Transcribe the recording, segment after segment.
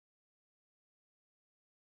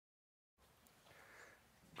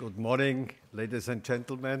Good morning, ladies and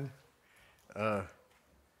gentlemen,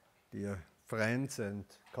 dear friends and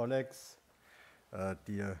colleagues,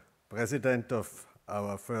 dear President of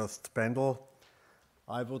our first panel.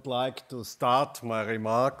 I would like to start my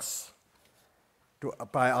remarks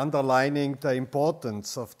by underlining the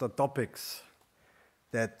importance of the topics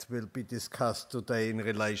that will be discussed today in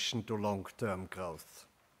relation to long-term growth.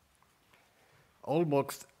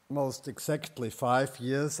 Almost exactly 5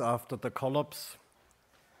 years after the collapse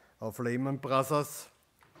of Lehman Brothers,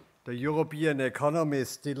 the European economy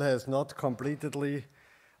still has not completely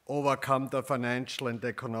overcome the financial and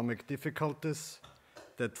economic difficulties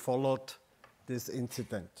that followed this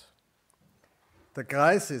incident. The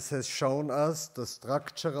crisis has shown us the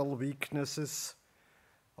structural weaknesses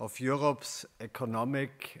of Europe's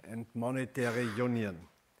economic and monetary union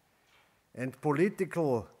and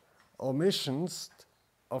political omissions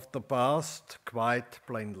of the past quite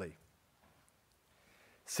plainly.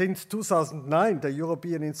 Since 2009, the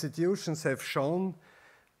European institutions have shown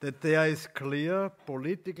that there is clear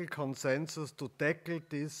political consensus to tackle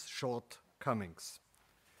these shortcomings.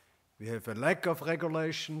 We have a lack of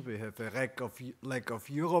regulation, we have a lack of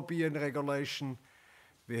European regulation,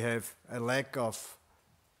 we have a lack of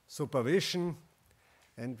supervision,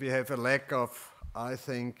 and we have a lack of, I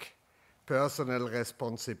think, personal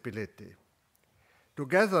responsibility.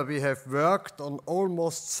 Together, we have worked on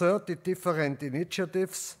almost 30 different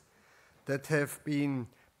initiatives that have been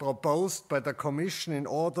proposed by the Commission in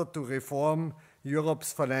order to reform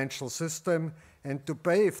Europe's financial system and to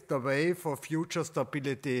pave the way for future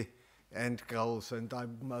stability and growth. And I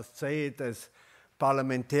must say it as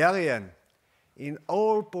parliamentarian, in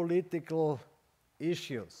all political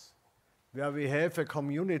issues where we have a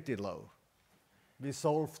community law, we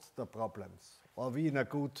solved the problems, or we in a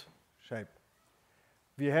good shape.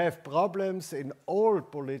 We have problems in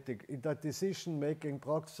in the decision-making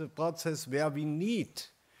process where we need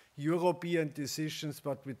European decisions,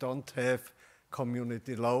 but we don't have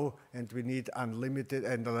community law, and we need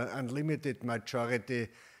unlimited majority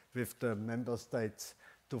with the member states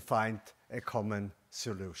to find a common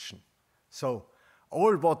solution. So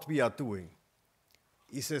all what we are doing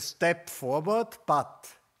is a step forward, but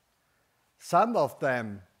some of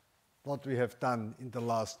them what we have done in the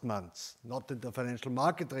last months, not in the financial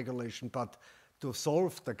market regulation, but to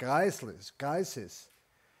solve the crisis,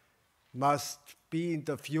 must be in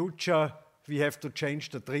the future. We have to change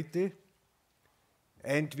the treaty,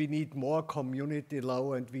 and we need more community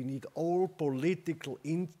law, and we need all political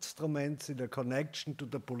instruments in a connection to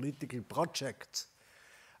the political projects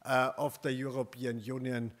of the European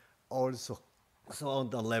Union, also on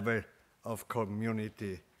the level of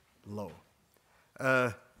community law.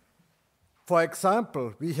 For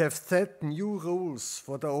example, we have set new rules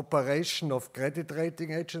for the operation of credit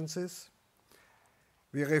rating agencies.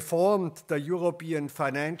 We reformed the European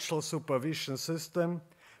financial supervision system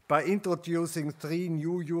by introducing 3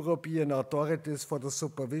 new European authorities for the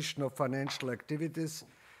supervision of financial activities,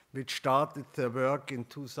 which started their work in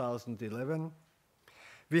 2011.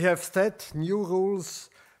 We have set new rules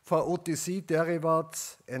for OTC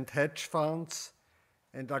derivatives and hedge funds,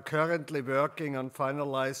 and are currently working on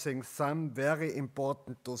finalizing some very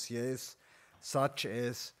important dossiers, such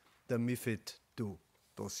as the MiFID II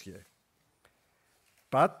dossier.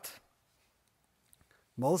 But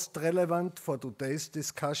most relevant for today's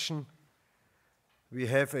discussion, we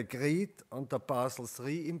have agreed on the Basel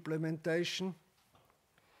III implementation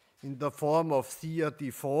in the form of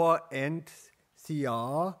CRD4 and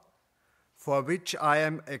CR, for which I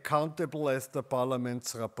am accountable as the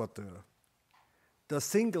Parliament's rapporteur. The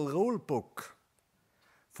single rule book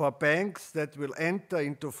for banks that will enter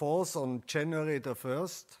into force on January the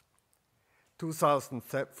 1st,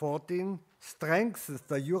 2014, strengthens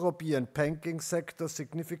the European banking sector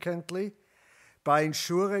significantly by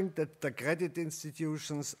ensuring that the credit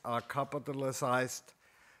institutions are capitalized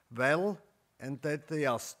well and that they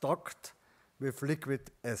are stocked with liquid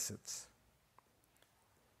assets.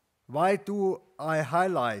 Why do I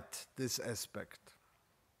highlight this aspect?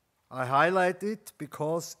 I highlight it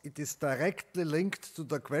because it is directly linked to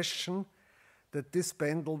the question that this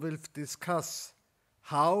panel will discuss.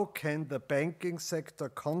 How can the banking sector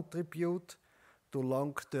contribute to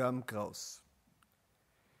long-term growth?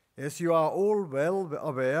 As you are all well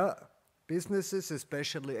aware, businesses,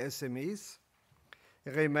 especially SMEs,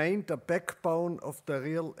 remain the backbone of the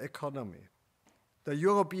real economy. The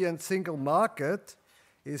European single market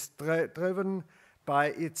is driven by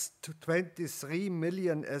its 23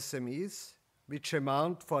 million SMEs, which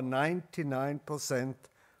amount for 99%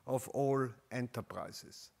 of all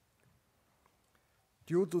enterprises.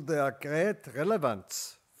 Due to their great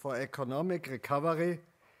relevance for economic recovery,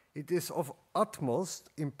 it is of utmost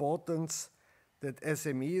importance that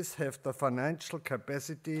SMEs have the financial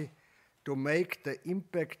capacity to make the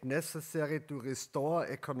impact necessary to restore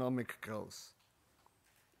economic growth.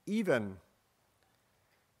 Even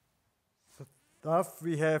stuff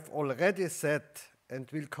we have already set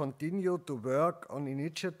and will continue to work on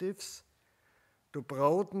initiatives to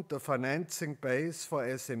broaden the financing base for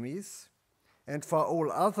SMEs and for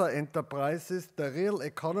all other enterprises. The real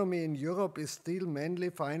economy in Europe is still mainly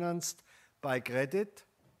financed by credit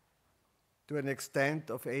to an extent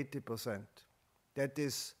of 80%. That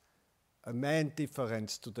is a main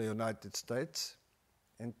difference to the United States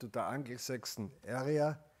and to the Anglo-Saxon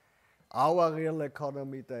area. Our real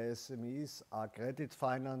economy, the SMEs, are credit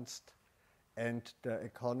financed, and the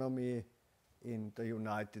economy in the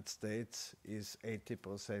United States is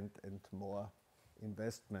 80% and more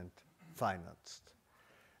investment financed.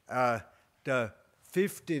 The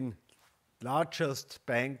 15 largest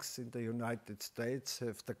banks in the United States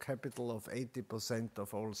have the capital of 80%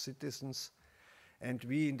 of all citizens, and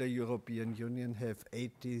we in the European Union have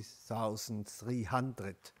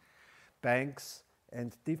 80,300 banks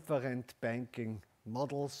and different banking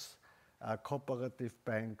models, cooperative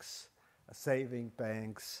banks, saving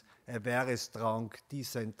banks, a very strong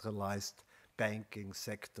decentralized banking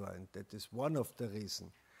sector. And that is one of the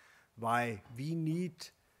reasons why we need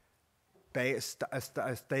a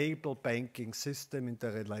stable banking system in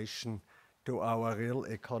the relation to our real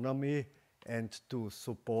economy and to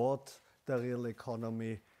support the real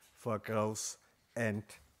economy for growth and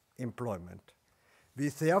employment. We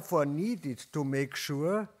therefore needed to make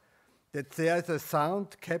sure that there is a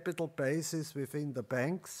sound capital basis within the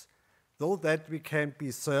banks, so that we can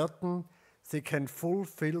be certain they can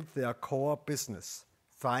fulfill their core business,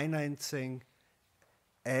 financing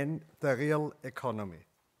and the real economy.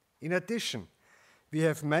 In addition, we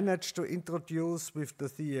have managed to introduce with the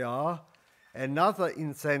CAR another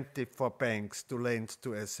incentive for banks to lend to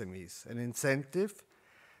SMEs, an incentive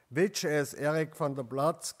which, as Eric van der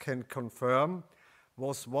Platz can confirm,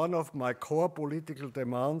 was one of my core political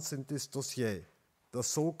demands in this dossier, the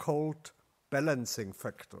so-called balancing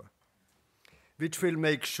factor, which will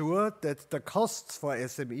make sure that the costs for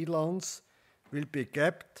SME loans will be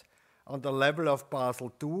kept on the level of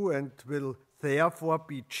Basel II and will therefore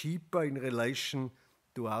be cheaper in relation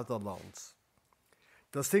to other loans.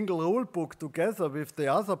 The single rule book, together with the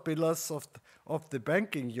other pillars of the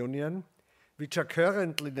banking union, which are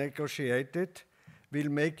currently negotiated, will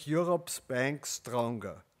make Europe's banks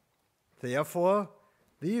stronger. Therefore,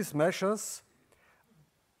 these measures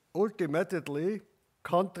ultimately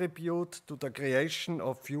contribute to the creation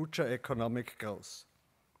of future economic growth.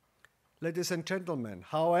 Ladies and gentlemen,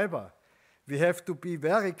 however, we have to be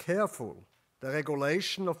very careful. The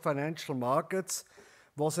regulation of financial markets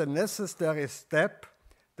was a necessary step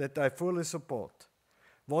that I fully support.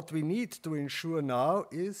 What we need to ensure now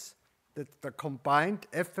is that the combined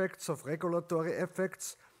effects of regulatory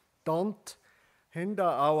effects don't hinder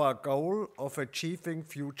our goal of achieving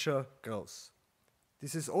future growth.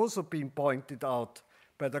 This has also been pointed out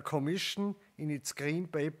by the Commission in its Green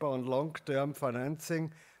Paper on long-term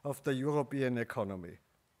financing of the European economy.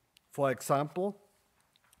 For example,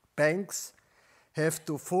 banks have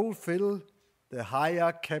to fulfill the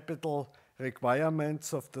higher capital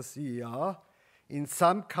requirements of the CER. In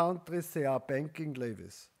some countries, there are banking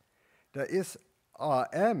levies. The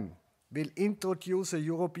SRM will introduce a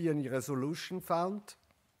European Resolution Fund,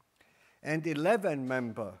 and 11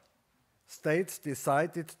 member states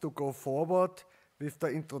decided to go forward with the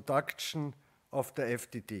introduction of the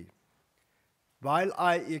FTT. While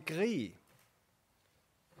I agree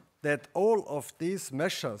that all of these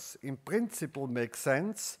measures in principle make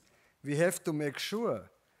sense, we have to make sure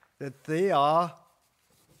that they are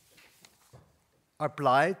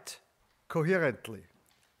applied coherently.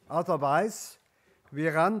 Otherwise, we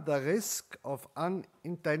run the risk of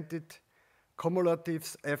unintended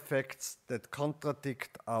cumulative effects that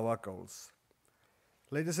contradict our goals.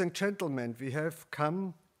 Ladies and gentlemen, we have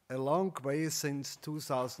come a long way since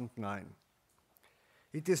 2009.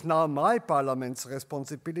 It is now my Parliament's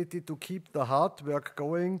responsibility to keep the hard work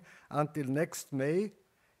going until next May,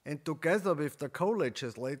 and together with the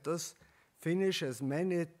co-legislators, finish as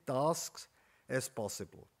many tasks as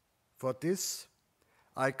possible. For this,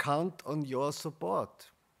 I count on your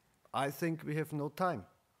support. I think we have no time.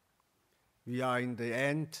 We are in the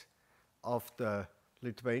end of the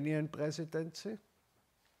Lithuanian presidency.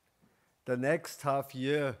 The next half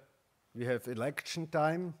year, we have election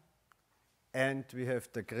time, and we have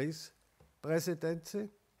the Greece presidency.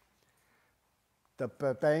 The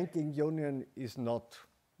banking union is not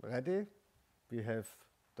ready. We have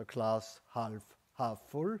the glass half half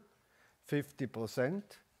full, 50%,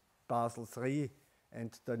 Basel III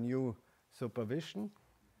and the new supervision.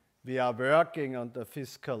 We are working on the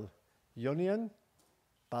fiscal union,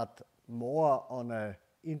 but more on an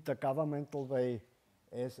intergovernmental way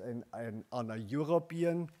as on a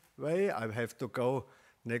European way. I have to go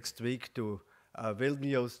next week to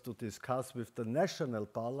Vilnius to discuss with the national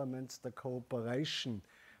parliaments the cooperation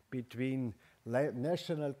between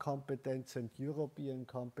national competence and European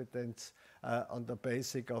competence on the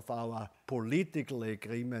basis of our political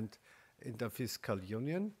agreement in the fiscal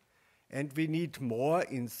union. And we need more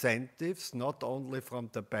incentives, not only from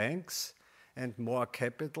the banks, and more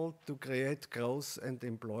capital to create growth and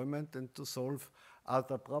employment and to solve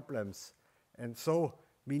other problems. And so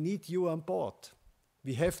we need you on board.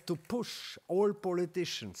 We have to push all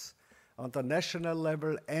politicians on the national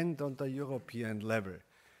level and on the European level.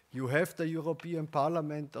 You have the European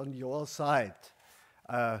Parliament on your side,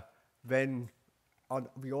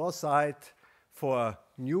 for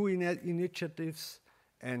new initiatives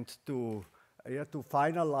and to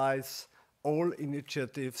finalize all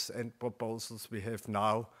initiatives and proposals we have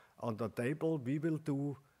now on the table. We will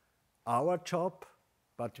do our job,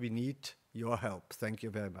 but we need your help. Thank you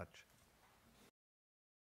very much.